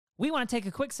We want to take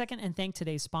a quick second and thank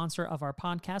today's sponsor of our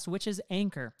podcast, which is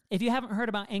Anchor. If you haven't heard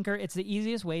about Anchor, it's the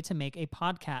easiest way to make a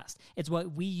podcast. It's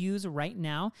what we use right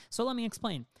now. So let me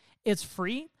explain. It's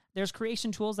free. There's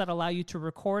creation tools that allow you to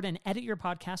record and edit your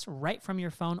podcast right from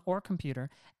your phone or computer.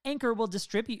 Anchor will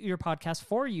distribute your podcast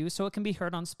for you so it can be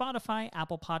heard on Spotify,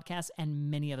 Apple Podcasts,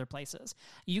 and many other places.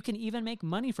 You can even make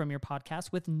money from your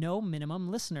podcast with no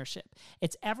minimum listenership.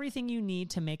 It's everything you need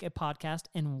to make a podcast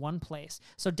in one place.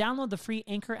 So download the free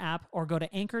Anchor app or go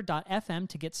to anchor.fm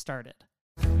to get started.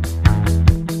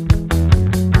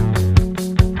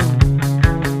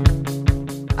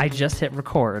 I just hit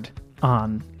record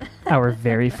on our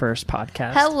very first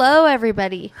podcast. Hello,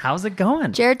 everybody. How's it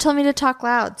going? Jared told me to talk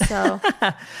loud, so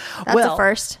that's a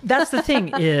first. That's the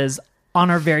thing is, on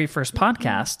our very first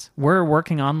podcast, we're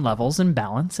working on levels and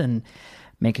balance and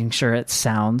making sure it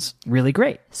sounds really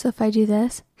great. So if I do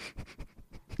this,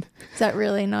 is that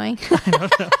really annoying? I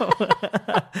don't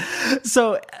know.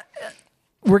 So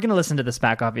we're going to listen to this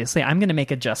back, obviously. I'm going to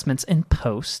make adjustments in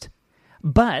post,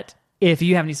 but if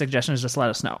you have any suggestions, just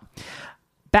let us know.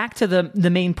 Back to the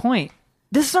main point.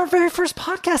 This is our very first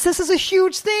podcast. This is a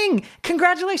huge thing.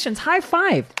 Congratulations. High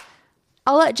five.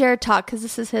 I'll let Jared talk because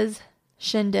this is his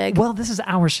shindig. Well, this is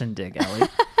our shindig, Ellie.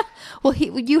 Well,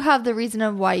 you have the reason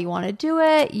of why you want to do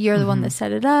it. You're the one that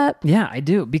set it up. Yeah, I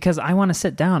do. Because I want to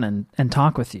sit down and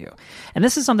talk with you. And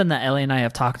this is something that Ellie and I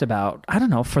have talked about, I don't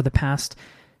know, for the past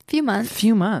few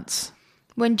months.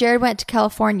 When Jared went to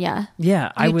California.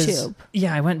 Yeah, YouTube.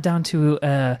 I went down to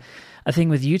a thing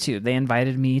with YouTube. They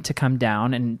invited me to come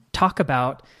down and talk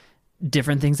about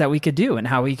different things that we could do and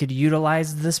how we could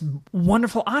utilize this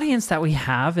wonderful audience that we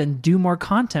have and do more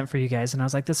content for you guys. And I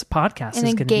was like, this podcast is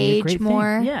going to be a great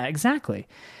more thing. Yeah, exactly.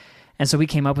 And so we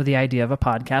came up with the idea of a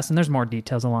podcast, and there's more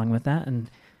details along with that. And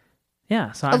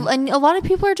yeah, so and a lot of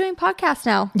people are doing podcasts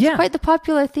now. Yeah. It's quite the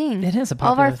popular thing. It is a popular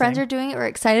All of our friends thing. are doing it. We're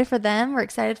excited for them. We're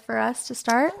excited for us to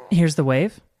start. Here's the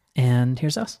wave, and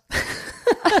here's us.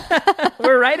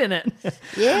 We're right in it.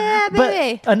 Yeah,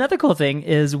 baby. But another cool thing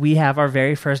is we have our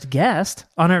very first guest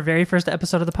on our very first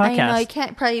episode of the podcast. I know, you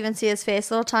can't probably even see his face.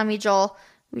 Little Tommy Joel.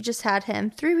 We just had him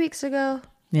 3 weeks ago.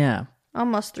 Yeah.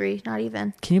 Almost 3, not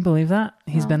even. Can you believe that?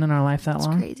 He's been in our life that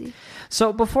long? That's crazy.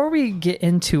 So before we get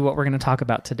into what we're going to talk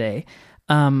about today,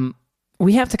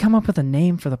 we have to come up with a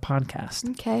name for the podcast.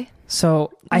 Okay.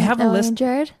 So I have a Ellie list. And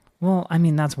Jared? Well, I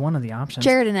mean, that's one of the options.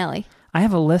 Jared and Ellie. I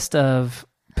have a list of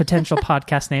potential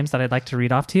podcast names that I'd like to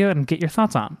read off to you and get your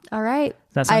thoughts on. All right.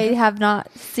 That sound I good? have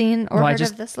not seen or heard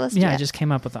of this list Yeah, yet. I just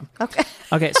came up with them. Okay.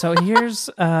 Okay, so here's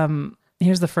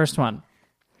the first one.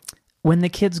 When the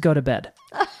kids go to bed.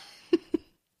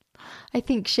 I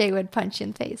think Shay would punch you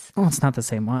in the face. Oh, it's not the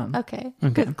same one. Okay.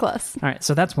 Okay. Close. All right,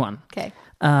 so that's one. Okay.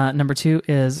 Number 2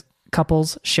 is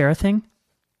couples share a thing.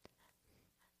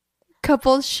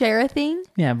 Couples share a thing?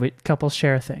 Yeah, couples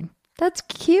share a thing. That's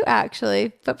cute,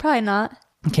 actually, but probably not.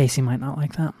 Casey might not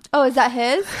like that. Oh, is that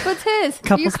his? What's his?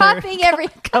 Couples You're copying every...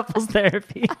 couples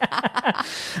therapy.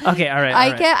 Okay, all right.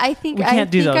 I think I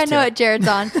know what Jared's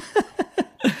on.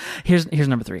 Here's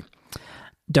number 3.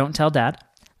 Don't tell dad.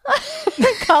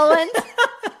 Colin.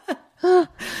 Number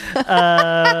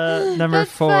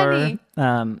That's 4.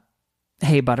 funny.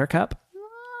 Hey Buttercup.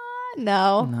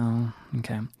 No. No.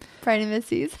 Okay. Pride and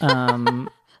Missy's.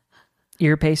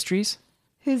 Ear pastries.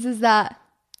 Whose is that?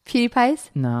 PewDiePie's?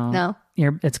 No. No.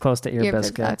 It's close to ear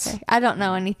biscuits. Okay. I don't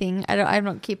know anything. I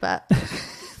don't keep up.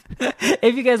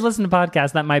 If you guys listen to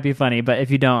podcasts, that might be funny, but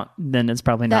if you don't, then it's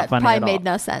probably not funny at all. That probably made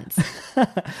no sense.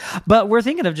 But we're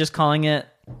thinking of just calling it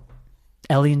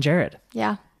Ellie and Jared.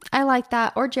 Yeah. I like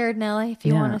that. Or Jared and Ellie if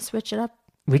you want to switch it up.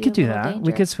 We could do a little that. We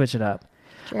dangerous. could switch it up.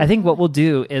 Jared. I think what we'll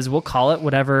do is we'll call it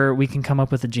whatever we can come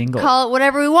up with a jingle. Call it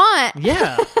whatever we want.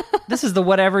 Yeah. This is the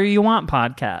Whatever You Want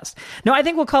podcast. No, I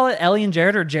think we'll call it Ellie and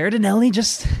Jared or Jared and Ellie.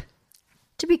 Just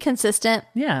To be consistent.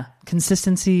 yeah.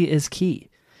 Consistency is key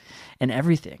in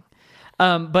everything.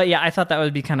 But yeah, I thought that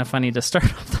would be kind of funny to start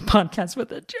off the podcast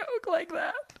with a joke like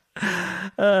that.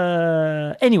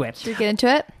 Anyway. Should we get into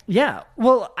it? Yeah.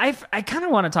 Well, I kind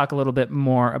of want to talk a little bit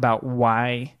more about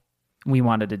why we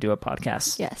wanted to do a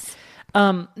podcast. Yes.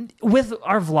 With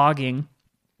our vlogging,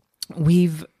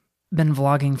 we've been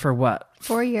vlogging for what?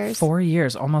 4 years. 4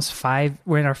 years, almost 5.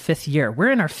 We're in our 5th year.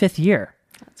 We're in our 5th year.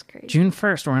 That's crazy. June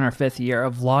 1st, we're in our 5th year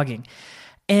of vlogging.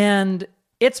 And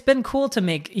it's been cool to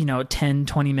make, 10,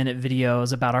 20-minute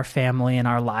videos about our family and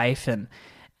our life and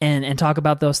talk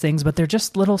about those things, but they're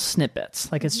just little snippets.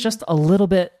 Like it's just a little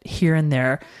bit here and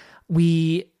there.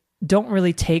 We don't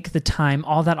really take the time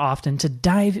all that often to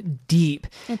dive deep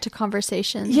into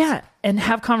conversations. Yeah, and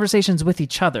have conversations with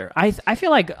each other. I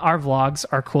feel like our vlogs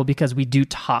are cool because we do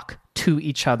talk to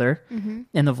each other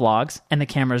in the vlogs, and the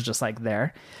camera's just like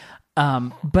there.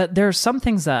 But there are some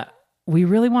things that we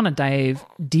really want to dive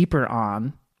deeper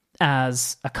on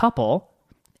as a couple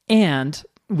and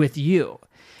with you,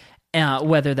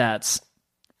 whether that's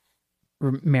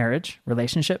marriage,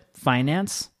 relationship,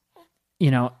 finance,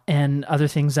 and other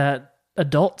things that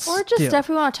adults or just do. stuff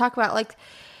we want to talk about. Like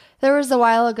there was a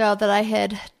while ago that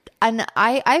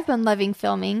I've been loving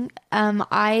filming.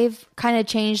 I've kind of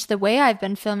changed the way I've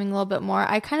been filming a little bit more.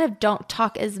 I kind of don't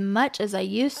talk as much as I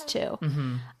used to,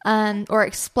 or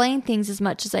explain things as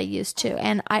much as I used to.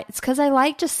 And it's because I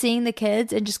like just seeing the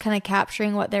kids and just kind of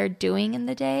capturing what they're doing in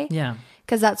the day. Yeah.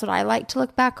 Because that's what I like to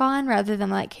look back on rather than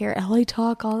like hear Ellie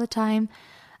talk all the time.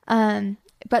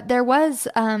 But there was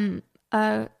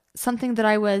something that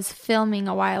I was filming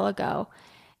a while ago,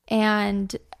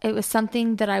 and it was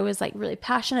something that I was like really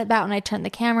passionate about, and I turned the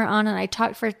camera on and I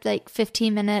talked for like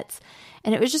 15 minutes,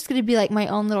 and it was just going to be like my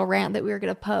own little rant that we were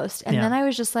going to post. And then I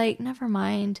was just like, never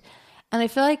mind. And I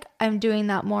feel like I'm doing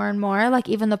that more and more. Like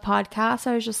even the podcast,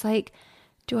 I was just like,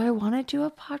 do I want to do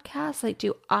a podcast? Like,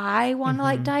 do I want to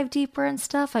like dive deeper and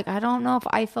stuff? Like, I don't know if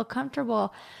I feel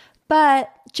comfortable.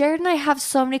 But Jared and I have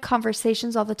so many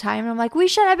conversations all the time. And I'm like, we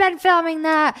should have been filming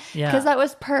that because that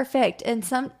was perfect. And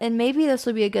maybe this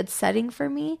will be a good setting for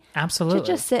me. Absolutely. To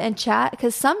just sit and chat.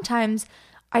 Because sometimes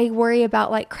I worry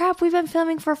about like, crap, we've been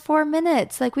filming for 4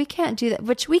 minutes. Like we can't do that,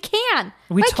 which we can.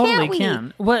 We Why totally can't we?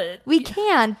 can. What? We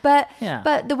can, but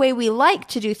the way we like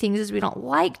to do things is we don't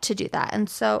like to do that. And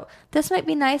so this might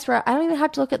be nice where I don't even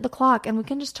have to look at the clock and we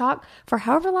can just talk for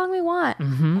however long we want.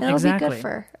 And it'll be good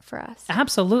for us.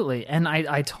 Absolutely. And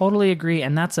I totally agree.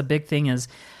 And that's a big thing is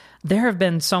there have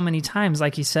been so many times,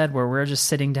 like you said, where we're just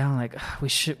sitting down like, oh,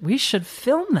 we should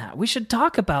film that. We should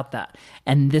talk about that.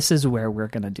 And this is where we're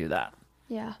going to do that.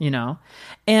 Yeah.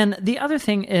 And the other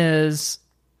thing is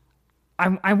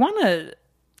I want to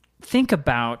think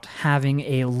about having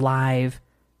a live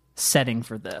setting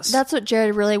for this. That's what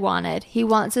Jared really wanted. He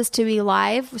wants us to be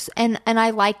live. And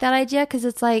I like that idea because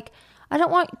it's like, I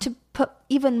don't want to put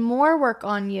even more work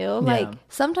on you. Like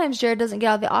sometimes Jared doesn't get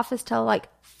out of the office till like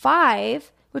 5,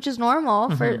 which is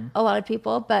normal for a lot of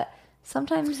people. But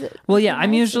sometimes.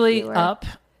 I'm usually up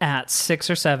at 6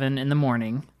 or 7 in the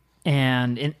morning.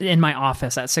 And in my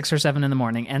office at 6 or 7 in the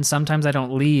morning. And sometimes I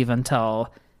don't leave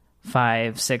until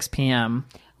 5, 6 p.m.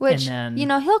 Which, and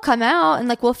then, he'll come out and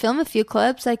like we'll film a few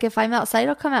clips. Like if I'm outside,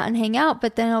 he'll come out and hang out.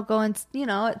 But then he'll go and,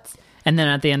 it's... And then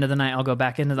at the end of the night, I'll go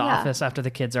back into the office after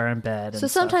the kids are in bed. So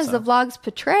sometimes the vlogs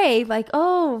portray like,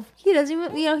 oh, he doesn't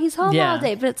even, he's home all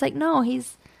day. But it's like, no,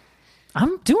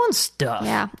 I'm doing stuff.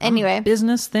 Yeah. Anyway.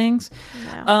 Business things.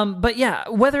 No. But yeah,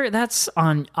 whether that's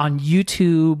on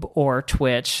YouTube or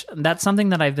Twitch, that's something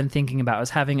that I've been thinking about is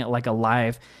having it like a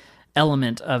live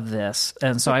element of this.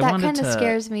 And so I wanted to... That kind of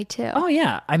scares me too. Oh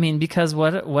yeah. I mean, because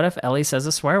what if Ellie says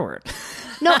a swear word?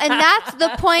 No, and that's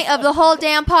the point of the whole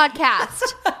damn podcast.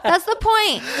 That's the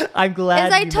point. I'm glad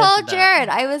As I told Jared,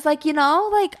 I was like,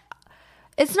 like...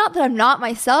 It's not that I'm not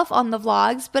myself on the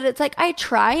vlogs, but it's like I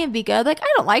try and be good. Like I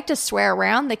don't like to swear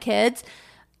around the kids.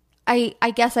 I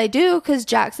guess I do because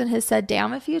Jackson has said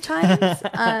damn a few times.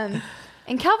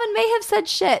 And Calvin may have said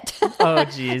shit. Oh,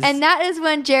 jeez. And that is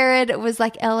when Jared was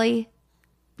like, Ellie,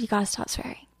 you got to stop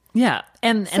swearing. Yeah.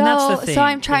 And that's the thing. So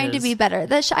I'm trying to be better.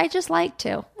 I just like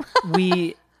to.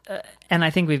 And I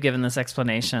think we've given this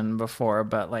explanation before,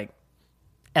 but like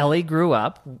Ellie grew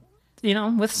up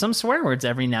with some swear words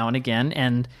every now and again.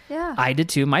 And I did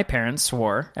too. My parents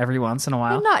swore every once in a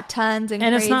while. Well, not tons and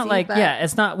crazy, it's not like,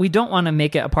 it's not, we don't want to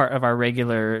make it a part of our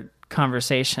regular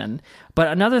conversation. But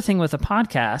another thing with a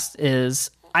podcast is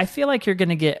I feel like you're going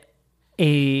to get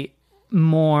a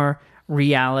more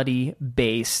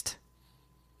reality-based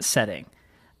setting.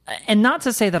 And not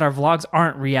to say that our vlogs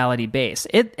aren't reality based.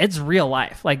 It's real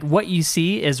life. Like what you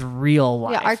see is real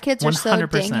life. Yeah, our kids are 100%. So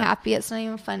dang happy. It's not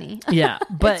even funny. Yeah,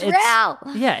 but it's real.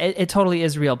 Yeah, it totally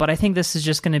is real. But I think this is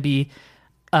just going to be.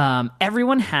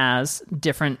 Everyone has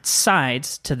different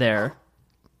sides to their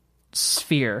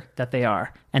sphere that they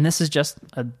are, and this is just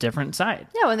a different side.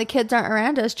 Yeah, when the kids aren't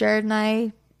around us, Jared and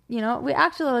I, we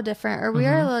act a little different, or we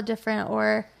are a little different,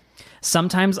 or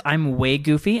sometimes I'm way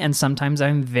goofy, and sometimes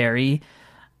I'm very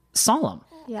solemn.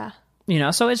 Yeah.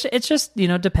 So it's just,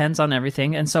 depends on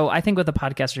everything. And so I think with the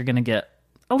podcast, you're going to get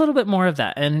a little bit more of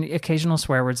that and occasional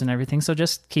swear words and everything. So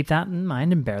just keep that in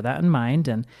mind and bear that in mind.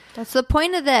 And that's the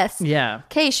point of this. Yeah.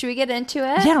 Okay. Should we get into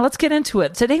it? Yeah, let's get into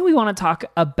it. Today, we want to talk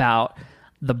about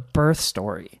the birth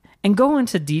story and go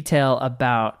into detail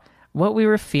about what we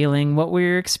were feeling, what we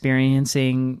were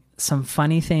experiencing, some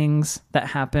funny things that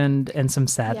happened and some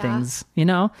sad things,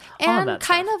 And all of that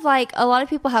kind stuff. of like a lot of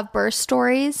people have birth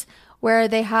stories where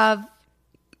they have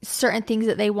certain things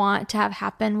that they want to have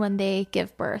happen when they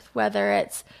give birth, whether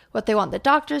it's what they want the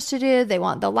doctors to do, they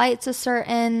want the lights a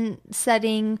certain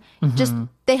setting, just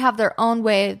they have their own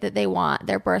way that they want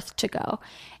their birth to go.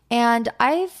 And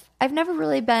I've never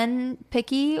really been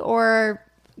picky or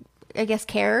I guess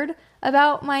cared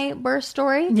about my birth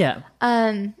story. Yeah.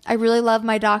 I really love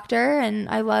my doctor and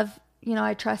I love,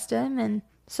 I trust him, and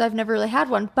so I've never really had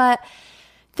one. But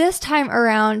this time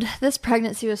around, this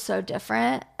pregnancy was so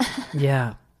different.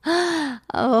 Yeah.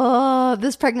 Oh,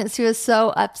 this pregnancy was so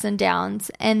ups and downs.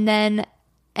 And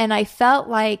I felt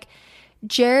like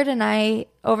Jared and I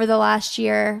over the last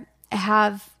year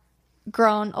have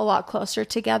grown a lot closer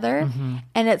together.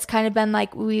 And it's kind of been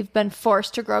like we've been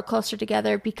forced to grow closer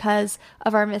together because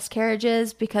of our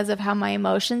miscarriages, because of how my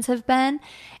emotions have been.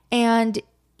 And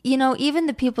even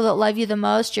the people that love you the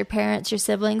most, your parents, your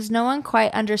siblings, no one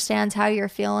quite understands how you're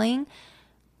feeling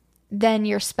than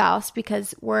your spouse,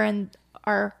 because we're in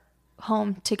our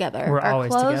home together. We're our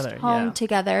always closed together, home yeah.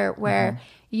 together, where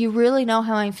you really know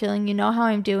how I'm feeling, you know how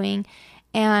I'm doing.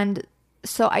 And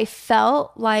so I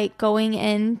felt like going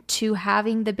into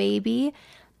having the baby,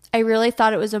 I really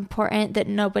thought it was important that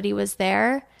nobody was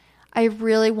there. I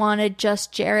really wanted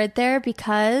just Jared there,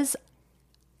 because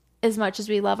as much as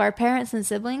we love our parents and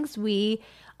siblings,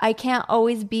 I can't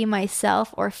always be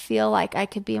myself or feel like I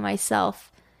could be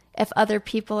myself if other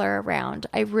people are around.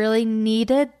 I really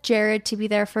needed Jared to be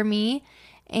there for me,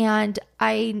 and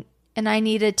I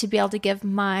needed to be able to give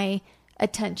my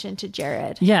attention to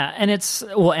Jared. Yeah, and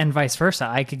and vice versa.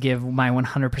 I could give my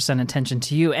 100% attention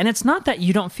to you. And it's not that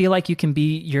you don't feel like you can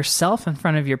be yourself in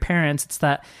front of your parents. It's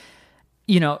that,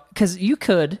 because you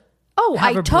could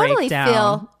have a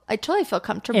breakdown. I totally feel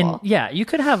comfortable. And yeah, you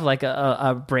could have like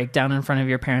a breakdown in front of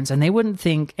your parents and they wouldn't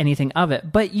think anything of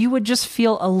it, but you would just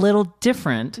feel a little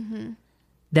different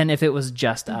than if it was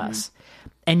just us.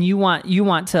 And you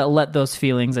want to let those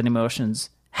feelings and emotions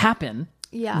happen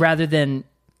rather than,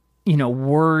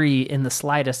 worry in the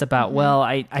slightest about, well,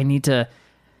 I need to,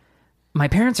 my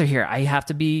parents are here. I have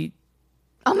to be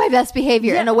on my best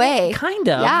behavior in a way. Kind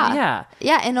of. Yeah.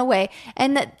 Yeah, in a way.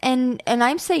 And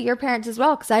I'm saying your parents as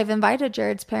well, because I've invited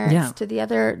Jared's parents to the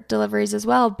other deliveries as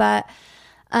well. But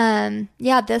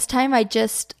this time I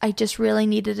just really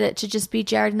needed it to just be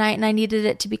Jared and I needed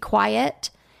it to be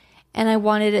quiet, and I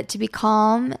wanted it to be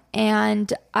calm,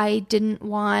 and I didn't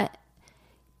want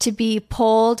to be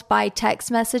pulled by text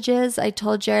messages. I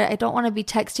told Jared I don't want to be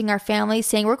texting our family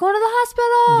saying we're going to the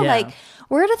hospital. Yeah. Like,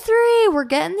 we're at 3, we're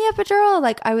getting the epidural.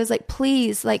 Like, I was like,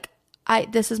 please, like,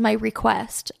 this is my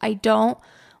request. I don't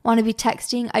want to be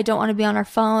texting. I don't want to be on our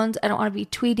phones. I don't want to be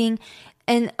tweeting.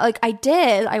 And like,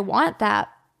 I want that,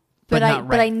 but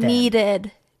I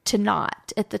needed to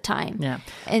not at the time. Yeah.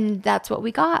 And that's what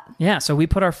we got. Yeah. So we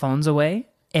put our phones away.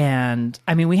 And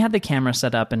I mean, we had the camera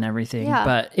set up and everything,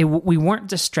 but we weren't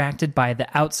distracted by the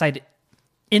outside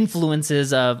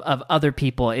influences of other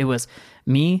people. It was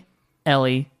me,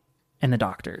 Ellie, and the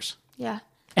doctors. Yeah.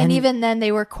 And even then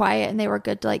they were quiet and they were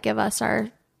good to like give us our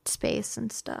space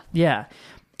and stuff. Yeah.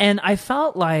 And I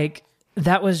felt like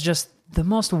that was just the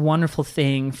most wonderful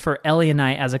thing for Ellie and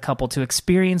I as a couple to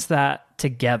experience that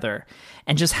together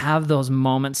and just have those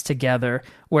moments together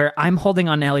where I'm holding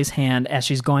on Ellie's hand as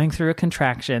she's going through a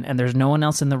contraction and there's no one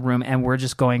else in the room and we're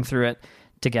just going through it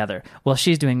together. Well,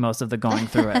 she's doing most of the going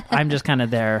through it. I'm just kind of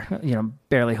there,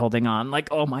 barely holding on like,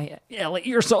 oh my Ellie,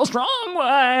 you're so strong.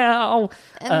 Wow.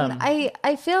 And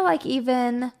I feel like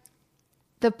even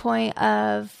the point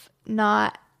of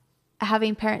not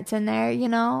having parents in there,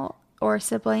 or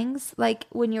siblings, like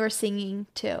when you were singing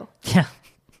too. Yeah.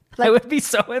 Like, I would be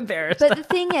so embarrassed. But the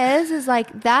thing is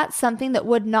like that's something that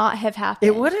would not have happened.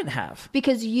 It wouldn't have.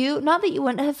 Because not that you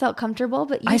wouldn't have felt comfortable,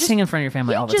 but I sing in front of your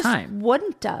family all the time.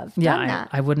 Wouldn't have done that.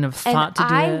 I wouldn't have thought to do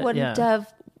it. I wouldn't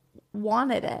have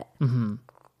wanted it.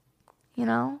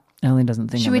 Mm-hmm. Ellie doesn't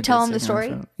think. Should we tell him the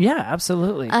story? Yeah,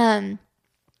 absolutely.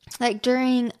 Like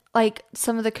during like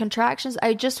some of the contractions,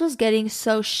 I just was getting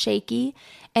so shaky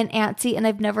and antsy, and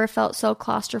I've never felt so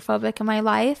claustrophobic in my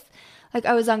life. Like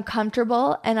I was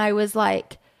uncomfortable and I was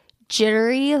like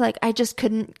jittery. Like I just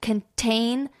couldn't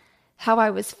contain how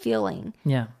I was feeling.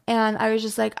 Yeah. And I was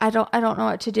just like, I don't know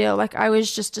what to do. Like I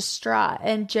was just distraught,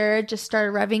 and Jared just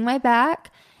started rubbing my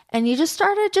back, and you just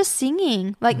started just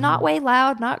singing, like not way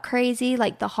loud, not crazy.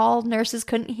 Like the hall nurses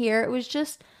couldn't hear. It was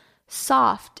just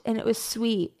soft and it was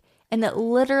sweet. And it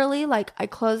literally, like, I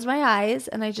closed my eyes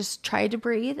and I just tried to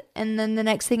breathe. And then the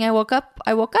next thing I woke up.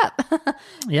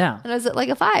 Yeah. And I was at like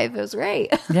a 5. It was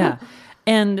great. Yeah.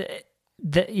 And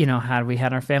had we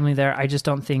had our family there, I just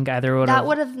don't think either would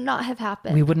have not have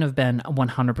happened. We wouldn't have been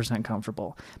 100%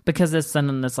 comfortable, because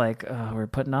it's like, oh, we're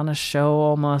putting on a show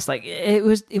almost. Like it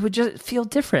would just feel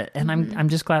different. And I'm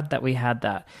just glad that we had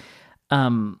that.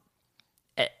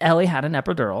 Ellie had an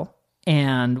epidural,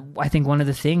 and I think one of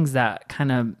the things that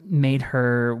kind of made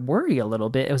her worry a little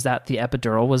bit was that the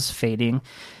epidural was fading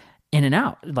in and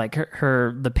out. Like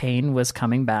the pain was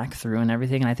coming back through and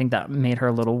everything. And I think that made her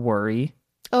a little worry.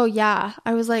 Oh, yeah.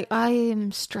 I was like, I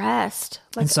am stressed.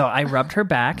 And so I rubbed her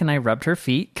back and I rubbed her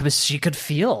feet because she could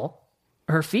feel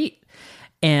her feet.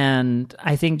 And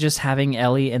I think just having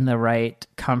Ellie in the right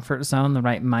comfort zone, the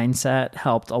right mindset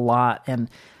helped a lot. And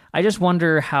I just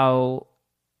wonder how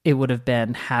it would have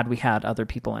been had we had other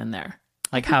people in there.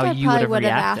 Like how you would have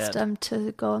reacted. Have asked them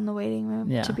to go in the waiting room,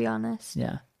 to be honest.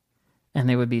 Yeah. And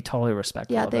they would be totally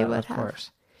respectful of that, of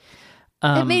course.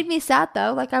 It made me sad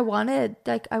though. Like I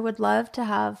would love to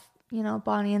have,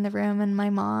 Bonnie in the room and my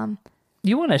mom.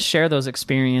 You want to share those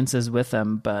experiences with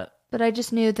them, but I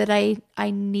just knew that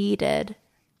I needed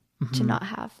to not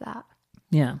have that.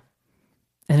 Yeah.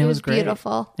 And it was great.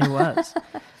 Beautiful. It was.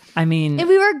 I mean, and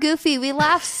we were goofy. We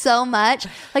laughed so much.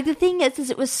 Like the thing is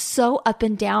it was so up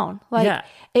and down. Like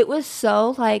it was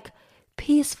so like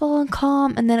peaceful and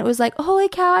calm, and then it was like, holy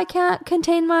cow, I can't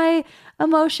contain my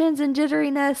emotions and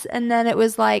jitteriness, and then it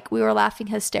was like we were laughing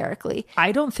hysterically.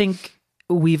 I don't think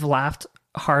we've laughed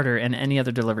harder in any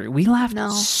other delivery. We laughed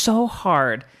so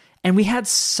hard, and we had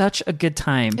such a good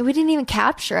time. And we didn't even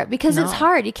capture it because it's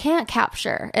hard. You can't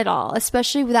capture it all,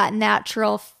 especially with that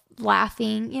natural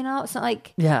laughing. It's not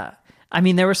like I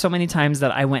mean, there were so many times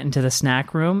that I went into the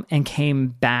snack room and came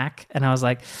back, and I was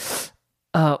like,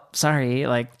 oh, sorry.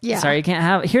 Sorry, you can't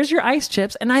have it. Here's your ice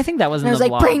chips. And I think that was in the vlog. I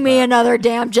was like, bring me another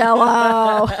damn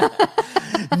Jell-O.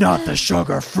 Not the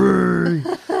sugar-free.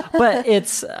 But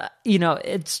it's,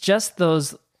 it's just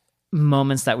those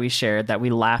moments that we shared, that we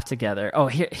laughed together. Oh,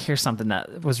 here's something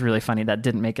that was really funny that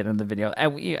didn't make it in the video.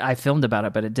 I filmed about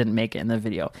it, but it didn't make it in the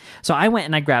video. So I went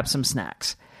and I grabbed some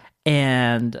snacks.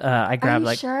 And I grabbed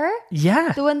Are you sure?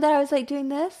 Yeah. The one that I was like doing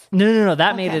this? No.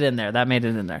 That made it in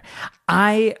there.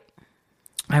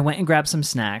 I went and grabbed some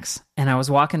snacks, and I was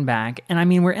walking back, and I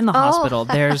mean, we're in the hospital.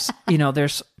 There's,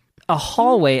 there's a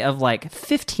hallway of like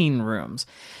 15 rooms,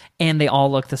 and they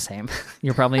all look the same.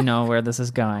 You probably know where this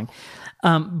is going.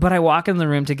 But I walk in the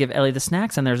room to give Ellie the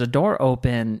snacks, and there's a door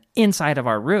open inside of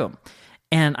our room.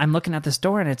 And I'm looking at this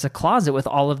door, and it's a closet with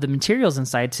all of the materials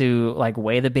inside to like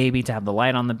weigh the baby, to have the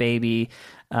light on the baby,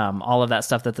 all of that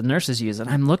stuff that the nurses use. And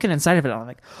I'm looking inside of it, and I'm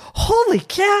like, holy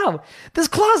cow, this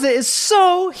closet is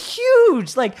so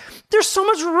huge. Like there's so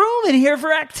much room in here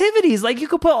for activities. Like you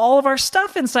could put all of our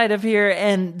stuff inside of here,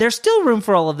 and there's still room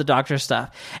for all of the doctor's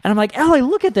stuff. And I'm like, Ellie,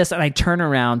 look at this. And I turn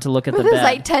around to look at the bed. There's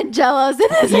like 10 Jell-Os in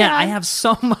his hand. I have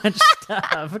so much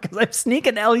stuff because I'm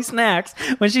sneaking Ellie snacks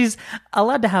when she's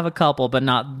allowed to have a couple, but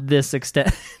not this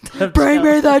extent. Bring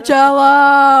me the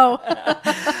Jell-O.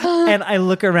 And I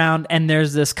look around, and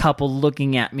there's this couple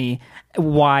looking at me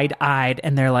wide-eyed,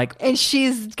 and they're like, and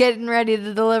she's getting ready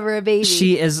to deliver a baby.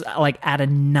 She is like at a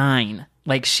 9.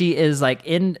 Like she is like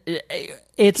in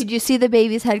it's. Could you see the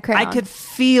baby's head crown? I could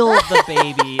feel the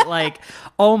baby. Like,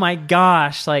 oh my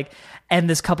gosh. Like, and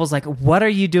this couple's like, what are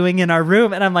you doing in our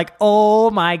room? And I'm like,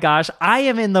 oh my gosh, I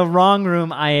am in the wrong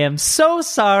room. I am so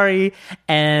sorry.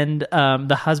 And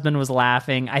the husband was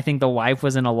laughing. I think the wife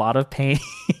was in a lot of pain.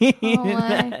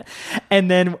 Oh,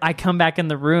 and then I come back in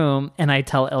the room, and I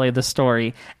tell Ellie the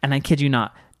story. And I kid you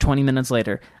not, 20 minutes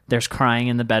later, there's crying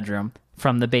in the bedroom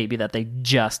from the baby that they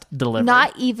just delivered.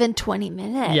 Not even 20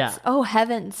 minutes. Yeah. Oh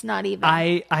heavens, not even.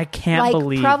 I can't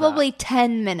believe probably that.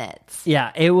 10 minutes.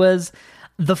 Yeah, it was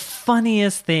the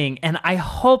funniest thing, and I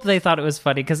hope they thought it was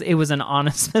funny because it was an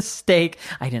honest mistake.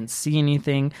 I didn't see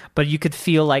anything, but you could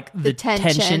feel like the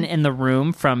tension in the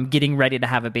room from getting ready to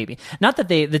have a baby. Not that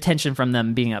the tension from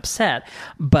them being upset,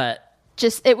 but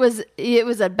just it was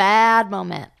a bad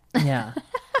moment. Yeah.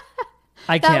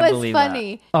 I can't believe that. That was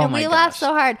funny. Oh and my we gosh. laughed so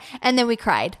hard. And then we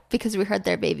cried because we heard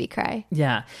their baby cry.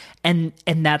 Yeah. And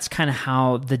that's kind of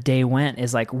how the day went,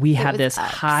 is like we had this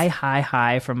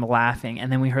high from laughing,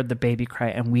 and then we heard the baby cry,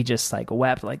 and we just like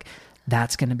wept. Like,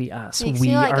 that's going to be us.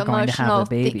 We are going to have a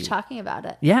baby. Talking about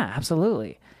it. Yeah,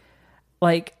 absolutely.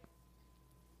 Like,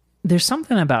 there's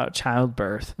something about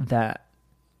childbirth that,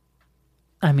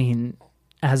 I mean,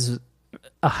 as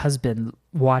a husband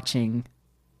watching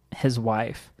his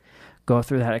wife go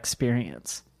through that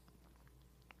experience,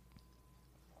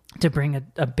 to bring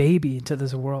a baby into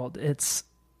this world, it's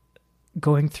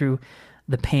going through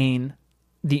the pain,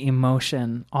 the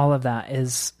emotion, all of that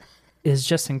is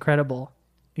just incredible.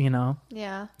 you know?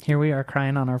 Yeah. Here we are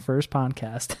crying on our first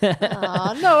podcast.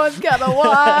 Oh, no one's gonna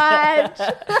watch.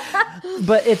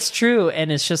 But it's true.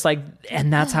 And it's just like,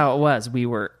 and that's how it was. We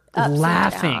were Ups and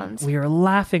laughing. downs. We were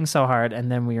laughing so hard, and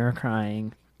then we were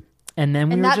crying. And then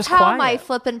we And were that's just how quiet. my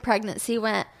flippin' pregnancy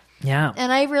went. Yeah.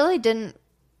 And I really didn't,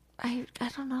 I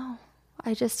don't know.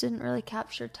 I just didn't really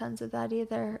capture tons of that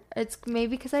either. It's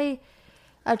maybe because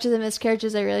after the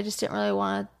miscarriages, I really just didn't really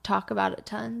want to talk about it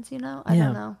tons, you know? I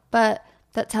don't know. But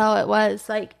that's how it was,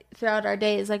 like, throughout our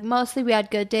days. Like, mostly we had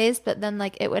good days, but then,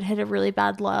 like, it would hit a really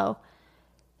bad low.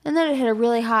 And then it hit a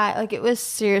really high. Like, it was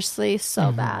seriously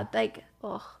so bad. Like,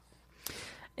 ugh.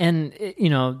 And, you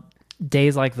know,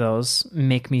 days like those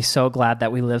make me so glad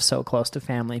that we live so close to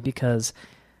family because,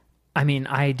 I mean,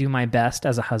 I do my best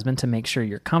as a husband to make sure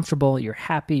you're comfortable, you're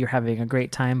happy, you're having a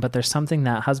great time, but there's something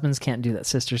that husbands can't do that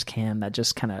sisters can that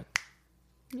just kind of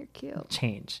You're cute.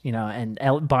 change, you know, and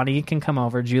Bonnie can come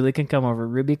over, Julie can come over,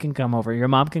 Ruby can come over, your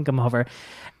mom can come over.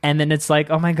 And then it's like,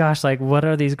 oh my gosh, like, what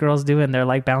are these girls doing? They're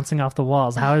like bouncing off the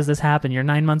walls. How does this happen? You're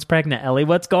 9 months pregnant, Ellie.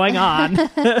 What's going on?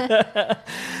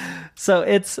 So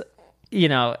it's, you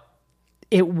know,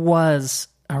 it was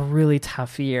a really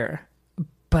tough year,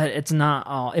 but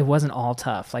it wasn't all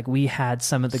tough. Like, we had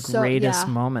some of the greatest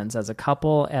moments as a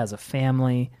couple, as a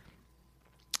family.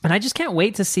 And I just can't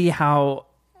wait to see how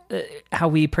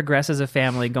we progress as a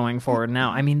family going forward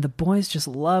now. I mean, the boys just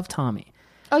love Tommy.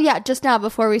 Oh, yeah. Just now,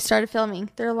 before we started filming,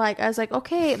 I was like,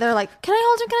 okay. They're like, can I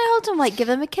hold him? Can I hold him? Like, give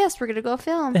him a kiss. We're going to go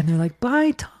film. And they're like,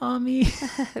 bye, Tommy.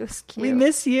 It was cute. We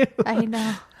miss you. I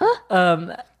know.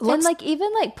 And like,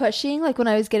 even like pushing, like when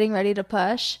I was getting ready to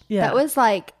push, that was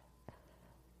like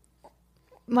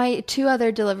my 2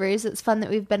 other deliveries. It's fun that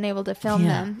we've been able to film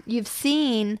them. You've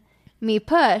seen me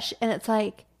push, and it's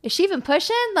like, is she even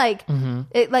pushing? Like,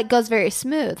 it like goes very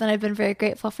smooth, and I've been very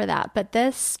grateful for that. But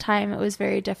this time it was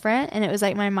very different, and it was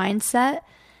like my mindset.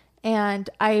 And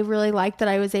I really liked that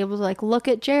I was able to like look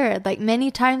at Jared. Like, many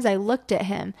times I looked at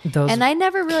him, and I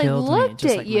never really looked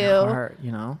at you heart,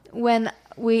 you know, when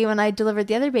I delivered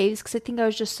the other babies, because I think I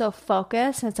was just so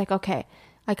focused. And it's like, okay,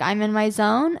 like, I'm in my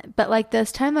zone, but like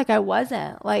this time, like, I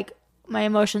wasn't. Like, my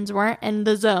emotions weren't in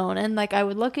the zone, and like I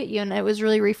would look at you, and it was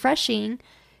really refreshing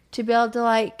to be able to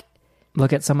like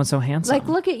look at someone so handsome, like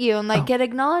look at you and like get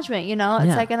acknowledgement, you know?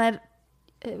 It's like, and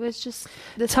it was just,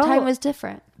 this time was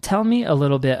different. Tell me a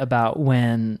little bit about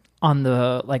when on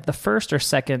the, like the first or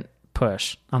second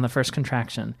push on the first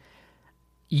contraction,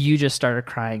 you just started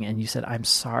crying and you said, I'm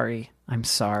sorry. I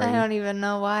don't even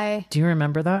know why. Do you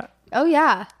remember that? Oh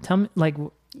yeah. Tell me, like,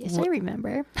 yes, I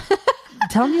remember.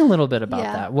 Tell me a little bit about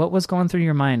that. What was going through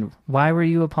your mind? Why were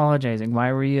you apologizing?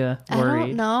 Why were you worried? I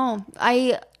don't know.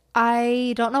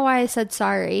 I don't know why I said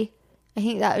sorry. I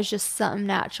think that was just something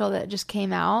natural that just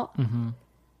came out.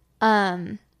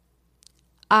 I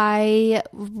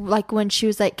like when she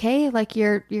was like, "Okay, like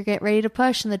you're getting ready to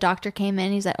push," and the doctor came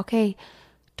in. He's like, "Okay,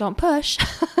 don't push,"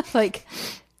 like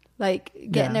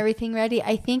getting everything ready.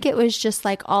 I think it was just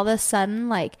like all of a sudden,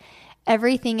 like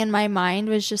everything in my mind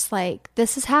was just like,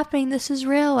 "This is happening. This is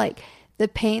real." Like the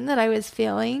pain that I was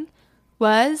feeling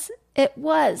was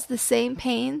the same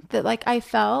pain that like I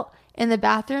felt in the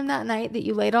bathroom that night that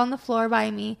you laid on the floor by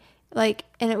me. Like,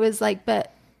 and it was like,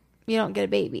 but you don't get a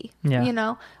baby, you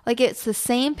know, like it's the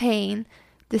same pain,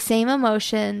 the same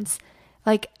emotions,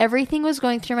 like everything was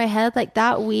going through my head. Like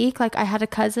that week, like I had a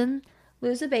cousin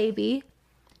lose a baby.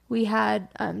 We had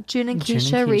June and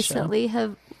Keisha recently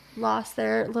have lost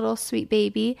their little sweet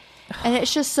baby, and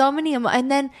it's just so many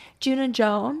and then June and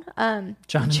Joan, June and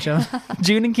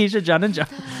Keisha, John and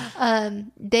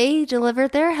Joan, they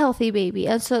delivered their healthy baby,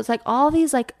 and so it's like all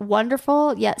these like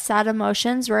wonderful yet sad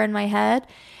emotions were in my head,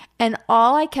 and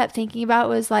all I kept thinking about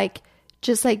was like,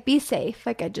 just like be safe.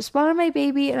 Like I just wanted my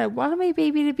baby, and I wanted my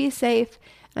baby to be safe,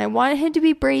 and I wanted him to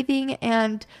be breathing.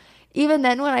 And even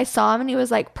then when I saw him and he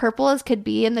was like purple as could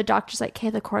be, and the doctor's like, "Okay,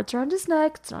 the cord's around his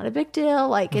neck. It's not a big deal."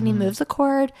 Like, and he moves the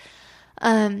cord.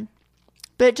 But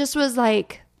it just was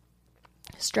like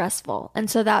stressful. And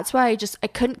so that's why I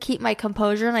couldn't keep my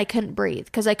composure, and I couldn't breathe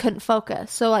because I couldn't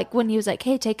focus. So like when he was like,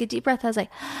 "Hey, take a deep breath," I was like,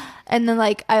 and then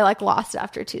like I like lost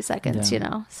after 2 seconds, you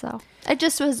know? So I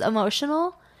just was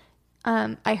emotional.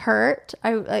 I hurt.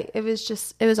 It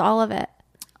was all of it.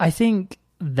 I think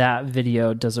that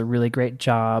video does a really great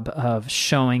job of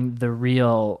showing the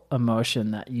real emotion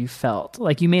that you felt.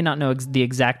 Like you may not know the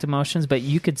exact emotions, but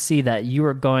you could see that you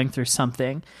were going through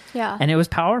something. Yeah. And it was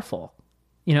powerful.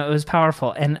 You know, it was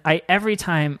powerful. And every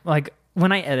time, like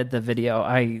when I edit the video,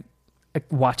 I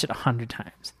watch it 100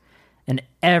 times. And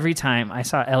every time I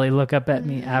saw Ellie look up at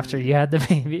me after you had the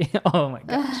baby, oh my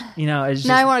gosh. You know, it's just,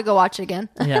 now I want to go watch it again.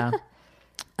 Yeah.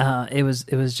 It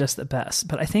was just the best.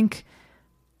 But I think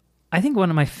one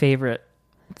of my favorite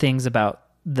things about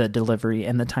the delivery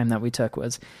and the time that we took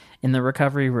was in the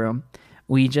recovery room.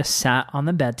 We just sat on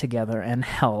the bed together and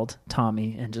held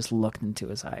Tommy and just looked into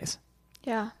his eyes.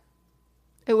 Yeah.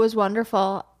 It was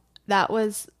wonderful. That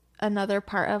was another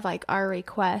part of like our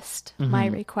request. Mm-hmm. My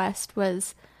request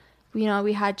was, we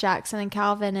had Jackson and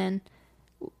Calvin, and,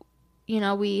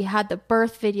 we had the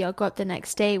birth video go up the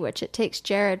next day, which it takes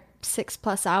Jared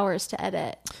 6+ hours to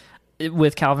edit.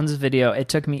 With Calvin's video, it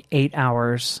took me 8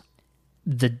 hours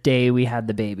the day we had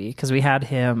the baby, because we had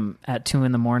him at 2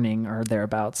 a.m. or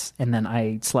thereabouts, and then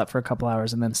I slept for a couple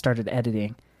hours and then started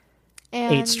editing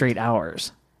 8 straight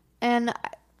hours. And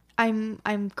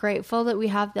I'm grateful that we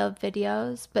have the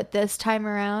videos, but this time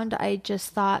around I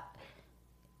just thought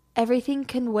everything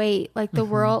can wait. Like the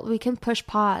world, we can push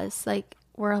pause. Like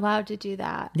we're allowed to do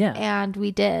that. Yeah. And we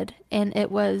did, and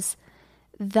it was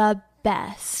the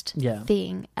best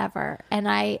thing ever. And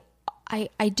I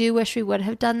do wish we would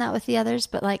have done that with the others,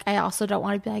 but like I also don't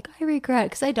want to be like, I regret,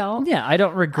 because I don't. Yeah, I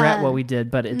don't regret what we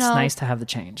did, but it's nice to have the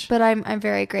change. But I'm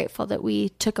very grateful that we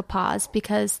took a pause,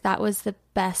 because that was the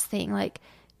best thing. Like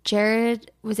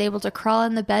Jared was able to crawl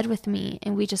in the bed with me,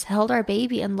 and we just held our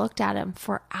baby and looked at him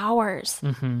for hours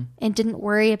and didn't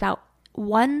worry about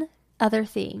one other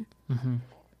thing. Mm-hmm.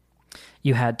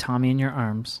 You had Tommy in your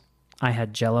arms. I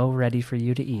had Jell-O ready for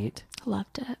you to eat.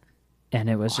 Loved it. And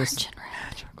it was orange just and red.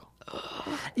 magical.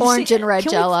 Orange and red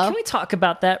Jell-O. Can we talk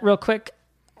about that real quick?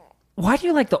 Why do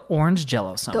you like the orange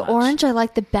Jell-O so much? The orange I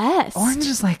like the best. Orange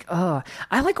is like, I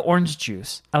like orange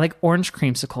juice. I like orange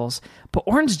creamsicles. But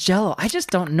orange Jell-O, I just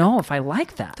don't know if I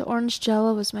like that. The orange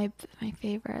Jell-O was my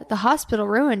favorite. The hospital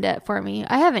ruined it for me.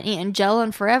 I haven't eaten Jell-O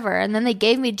in forever. And then they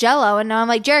gave me Jell-O. And now I'm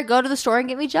like, Jared, go to the store and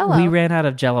get me Jell-O. We ran out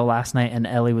of Jell-O last night, and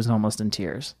Ellie was almost in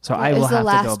tears. So I will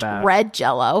have to go back. Red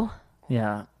Jell-O.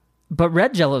 Yeah. But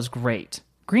red Jell-O is great.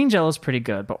 Green Jell-O is pretty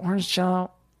good. But orange Jell-O...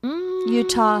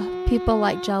 Utah, people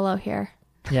like Jell-O here.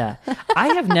 Yeah.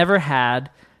 I have never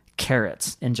had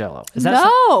carrots in Jell-O. Is that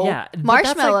yeah.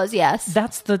 Marshmallows, yes.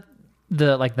 That's the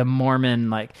like the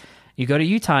Mormon, like you go to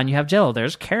Utah and you have Jell-O,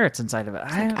 there's carrots inside of it.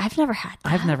 I've never had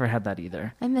that. I've never had that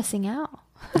either. I'm missing out.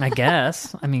 I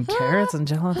guess. I mean, carrots and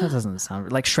Jell-O, that doesn't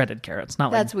sound like shredded carrots,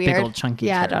 not that's like weird. big old chunky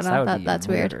carrots. I don't know. That's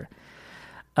weird.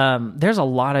 There's a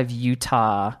lot of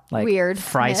Utah like weird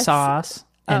fry myths. Sauce.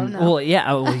 And, no.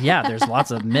 yeah, there's lots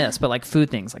of myths, but like food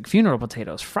things like funeral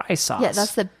potatoes, fry sauce. Yeah,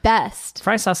 that's the best.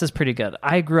 Fry sauce is pretty good.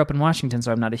 I grew up in Washington,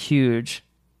 so I'm not a huge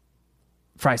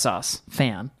fry sauce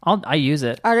fan. I use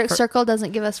it. Arctic Circle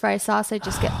doesn't give us fry sauce. I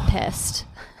just get pissed.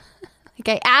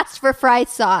 Like I asked for fry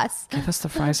sauce. Give us the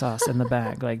fry sauce in the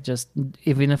bag. Like just,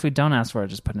 even if we don't ask for it,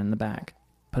 just put it in the bag.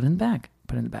 Put it in the bag.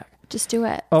 Put it in the bag. Just do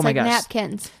it. Oh it's my like gosh.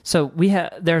 Napkins. So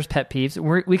there's pet peeves.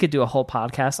 We could do a whole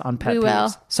podcast on pet peeves.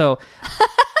 Will. So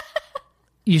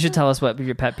you should tell us what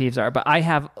your pet peeves are. But I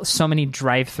have so many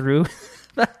drive-through.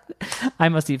 I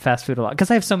must eat fast food a lot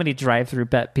because I have so many drive-through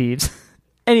pet peeves.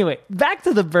 Anyway, back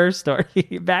to the birth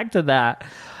story. Back to that.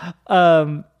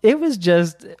 It was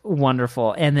just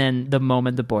wonderful. And then the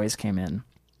moment the boys came in,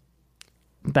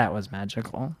 that was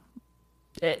magical.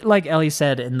 Like Ellie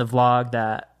said in the vlog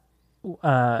that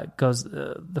goes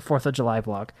the 4th of July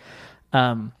vlog,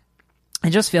 it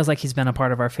just feels like he's been a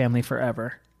part of our family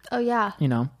forever. Oh yeah,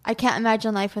 I can't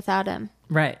imagine life without him.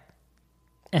 Right.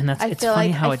 And it's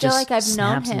funny how it just like I've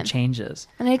snaps known him. And changes.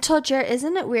 And I told Jared,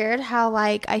 isn't it weird how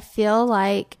like I feel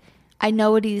like I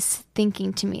know what he's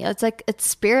thinking to me? It's like it's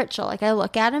spiritual. Like I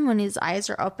look at him when his eyes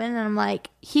are open and I'm like,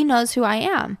 he knows who I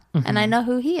am and I know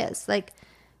who he is. Like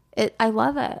I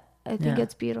love it. I think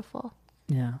it's beautiful.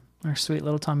 Yeah. Our sweet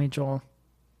little Tommy Joel.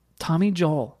 Tommy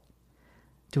Joel.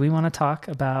 Do we want to talk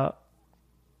about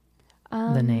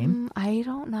the name? I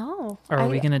don't know. Or are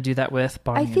we going to do that with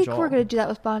Bonnie and Joel? I think we're going to do that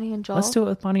with Bonnie and Joel. Let's do it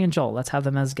with Bonnie and Joel. Let's have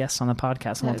them as guests on the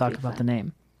podcast and we'll talk about the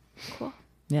name. Cool.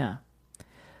 Yeah.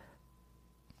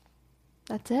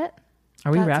 That's it.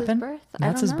 Are we That's wrapping? His birth?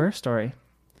 That's his birth story.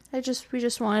 We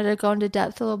just wanted to go into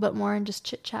depth a little bit more and just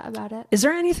chit chat about it. Is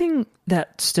there anything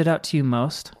that stood out to you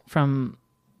most from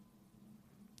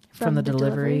the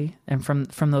delivery and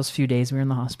from those few days we were in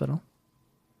the hospital?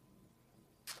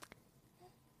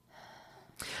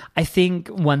 I think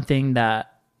one thing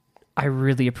that I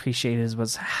really appreciated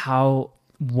was how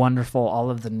wonderful all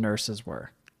of the nurses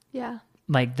were. Yeah.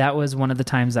 Like that was one of the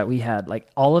times that we had, like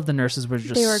all of the nurses were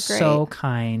just so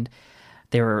kind.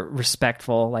 They were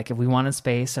respectful. Like if we wanted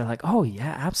space, they're like, oh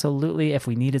yeah, absolutely. If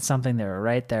we needed something, they were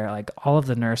right there. Like all of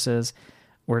the nurses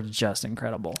were just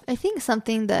incredible. I think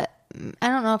something that, I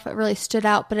don't know if it really stood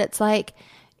out, but it's like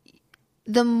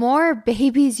the more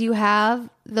babies you have,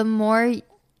 the more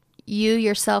you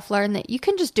yourself learn that you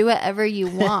can just do whatever you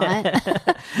want.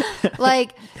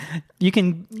 Like you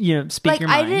can, speak your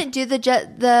mind. I didn't do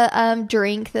the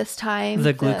drink this time.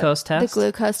 The glucose test? The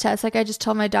glucose test. Like I just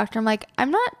told my doctor, I'm like,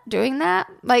 I'm not doing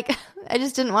that. Like I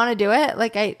just didn't want to do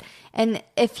it. And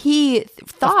if he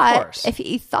thought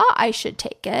I should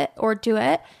take it or do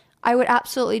it, I would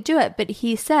absolutely do it. But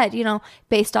he said,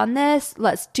 based on this,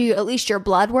 let's do at least your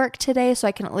blood work today so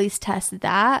I can at least test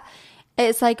that.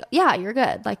 It's like, yeah, you're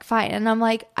good. Like, fine. And I'm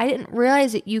like, I didn't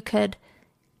realize that you could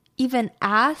even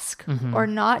ask or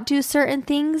not do certain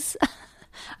things.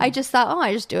 I just thought,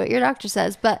 I just do what your doctor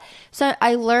says. But so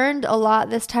I learned a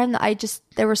lot this time that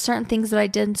there were certain things that I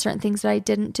did and certain things that I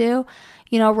didn't do.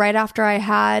 Right after I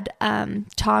had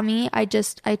Tommy,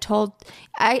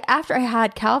 after I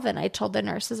had Calvin, I told the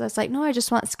nurses, I was like, no, I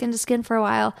just want skin to skin for a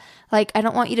while. Like, I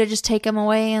don't want you to just take him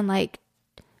away and like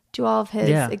do all of his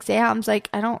exams. Like,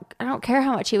 I don't care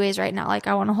how much he weighs right now. Like,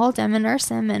 I want to hold him and nurse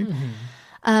him. And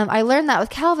I learned that with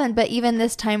Calvin, but even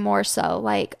this time more so.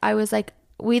 Like, I was like,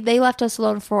 they left us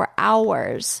alone for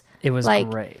hours. It was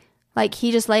great. Like,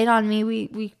 he just laid on me.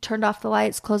 We turned off the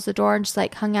lights, closed the door, and just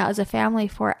like hung out as a family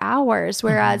for hours.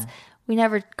 Whereas we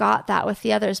never got that with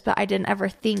the others, but I didn't ever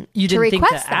think you to didn't think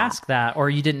request to ask that, or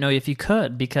you didn't know if you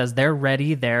could, because they're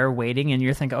ready, they're waiting, and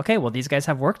you're thinking, okay, well, these guys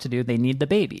have work to do. They need the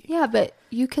baby. Yeah, but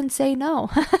you can say no.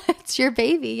 It's your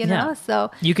baby, you know? So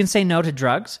you can say no to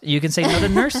drugs. You can say no to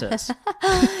nurses.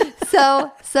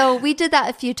 So we did that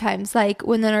a few times. Like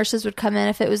when the nurses would come in,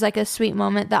 if it was like a sweet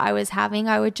moment that I was having,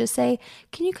 I would just say,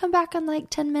 can you come back in like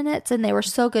 10 minutes? And they were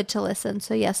so good to listen.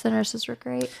 So yes, the nurses were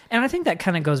great. And I think that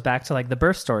kind of goes back to like the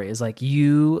birth story, is like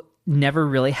you never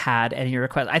really had any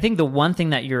requests. I think the one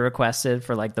thing that you requested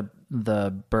for like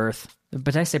the birth, but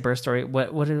did I say birth story?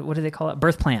 What do they call it?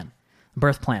 Birth plan.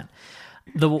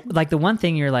 The one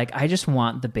thing you're like, I just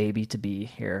want the baby to be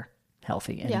here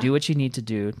healthy and do what you need to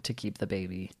do to keep the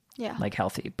baby like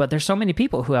healthy. But there's so many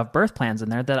people who have birth plans in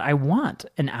there that I want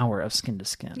an hour of skin to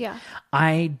skin. Yeah.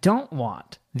 I don't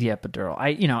want the epidural.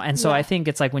 I think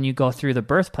it's like when you go through the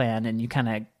birth plan and you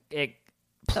kind of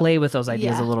play with those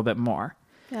ideas a little bit more.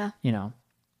 Yeah.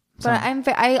 So.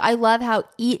 But I love how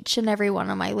each and every one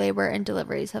of my labor and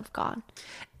deliveries have gone.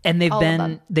 And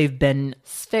they've been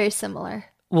very similar.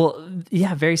 Well,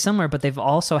 yeah, very similar, but they've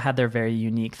also had their very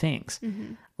unique things.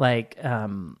 Mm-hmm. Like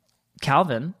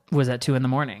Calvin was at 2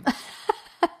 a.m.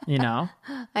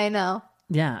 I know.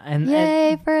 Yeah.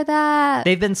 Yay for that.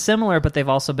 They've been similar, but they've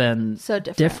also been so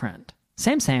different.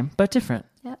 Same, but different.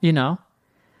 Yep.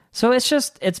 So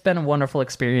it's been a wonderful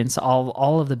experience.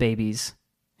 All of the babies,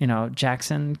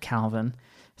 Jackson, Calvin,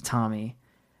 Tommy.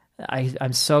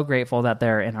 I'm so grateful that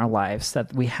they're in our lives,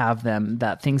 that we have them,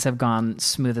 that things have gone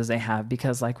smooth as they have,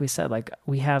 because like we said, like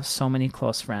we have so many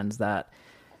close friends that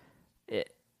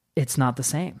it's not the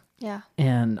same. Yeah.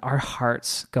 And our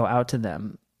hearts go out to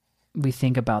them. We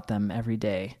think about them every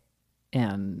day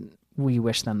and we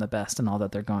wish them the best in all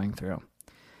that they're going through.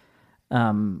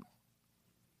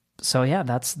 So yeah,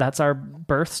 that's our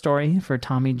birth story for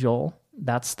Tommy Joel.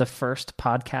 That's the first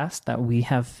podcast that we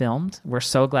have filmed. We're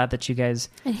so glad that you guys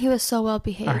and he was so well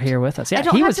behaved are here with us. Yeah,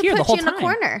 he was here the whole time. In the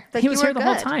corner. He was here the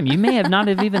whole time. You may have not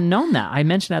have even known that. I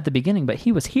mentioned at the beginning, but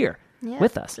he was here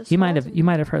with us. You might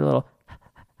have heard a little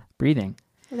breathing.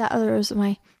 That was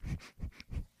my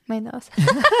nose.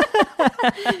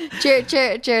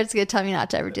 Jared's gonna tell me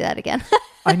not to ever do that again.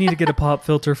 I need to get a pop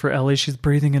filter for Ellie. She's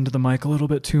breathing into the mic a little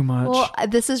bit too much. Well,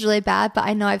 this is really bad, but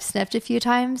I know I've sniffed a few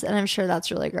times, and I'm sure that's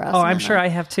really gross. Oh, I'm sure I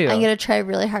have too. I'm going to try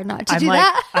really hard not to do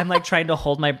that. I'm like trying to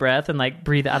hold my breath and like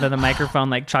breathe out of the microphone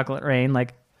like chocolate rain,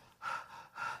 like,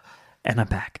 and I'm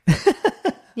back.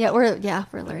 Yeah,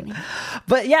 we're learning.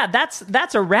 But yeah,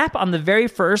 that's a wrap on the very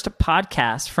first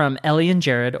podcast from Ellie and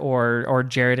Jared, or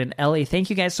Jared and Ellie. Thank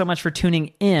you guys so much for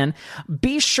tuning in.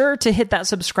 Be sure to hit that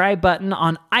subscribe button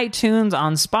on iTunes,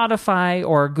 on Spotify,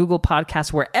 or Google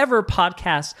Podcasts. Wherever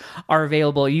podcasts are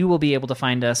available, you will be able to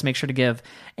find us. Make sure to give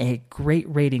a great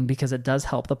rating, because it does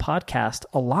help the podcast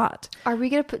a lot. Are we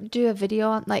going to do a video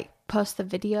on post the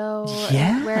video?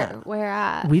 Yeah. Where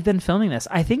at? We've been filming this.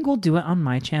 I think we'll do it on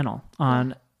my channel,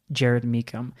 on Jared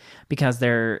Meekum, because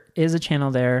there is a channel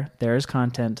there. There is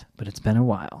content, but it's been a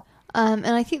while. And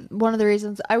I think one of the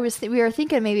reasons we were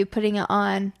thinking of maybe putting it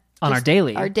on our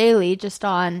daily, just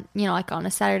on, like on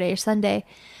a Saturday or Sunday.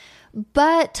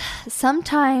 But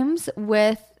sometimes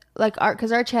with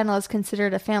because our channel is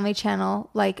considered a family channel,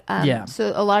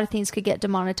 so a lot of things could get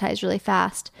demonetized really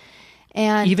fast.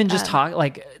 And even just talk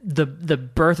like the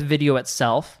birth video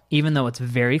itself, even though it's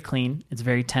very clean, it's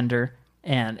very tender,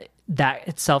 and that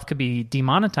itself could be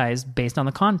demonetized based on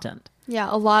the content. Yeah,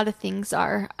 a lot of things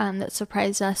are that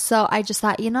surprised us. So I just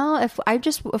thought,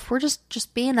 if we're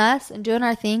just being us and doing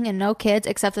our thing and no kids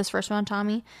except this first one,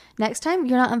 Tommy, next time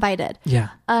you're not invited. Yeah.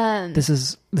 This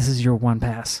is your one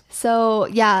pass. So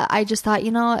yeah, I just thought,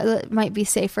 it might be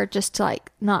safer just to like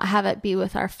not have it be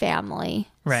with our family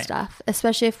stuff,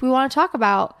 especially if we want to talk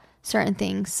about certain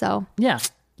things. So yeah.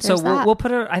 So we'll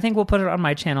put it. I think we'll put it on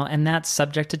my channel, and that's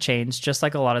subject to change, just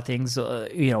like a lot of things.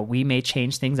 We may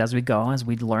change things as we go, as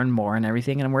we learn more and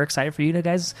everything. And we're excited for you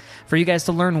guys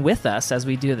to learn with us as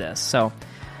we do this. So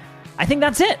I think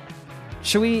that's it.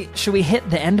 Should we hit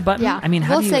the end button? Yeah. I mean,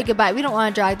 we'll say goodbye. We don't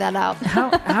want to drag that out.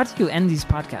 how do you end these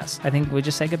podcasts? I think we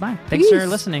just say goodbye. Thanks for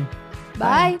listening.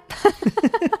 Bye.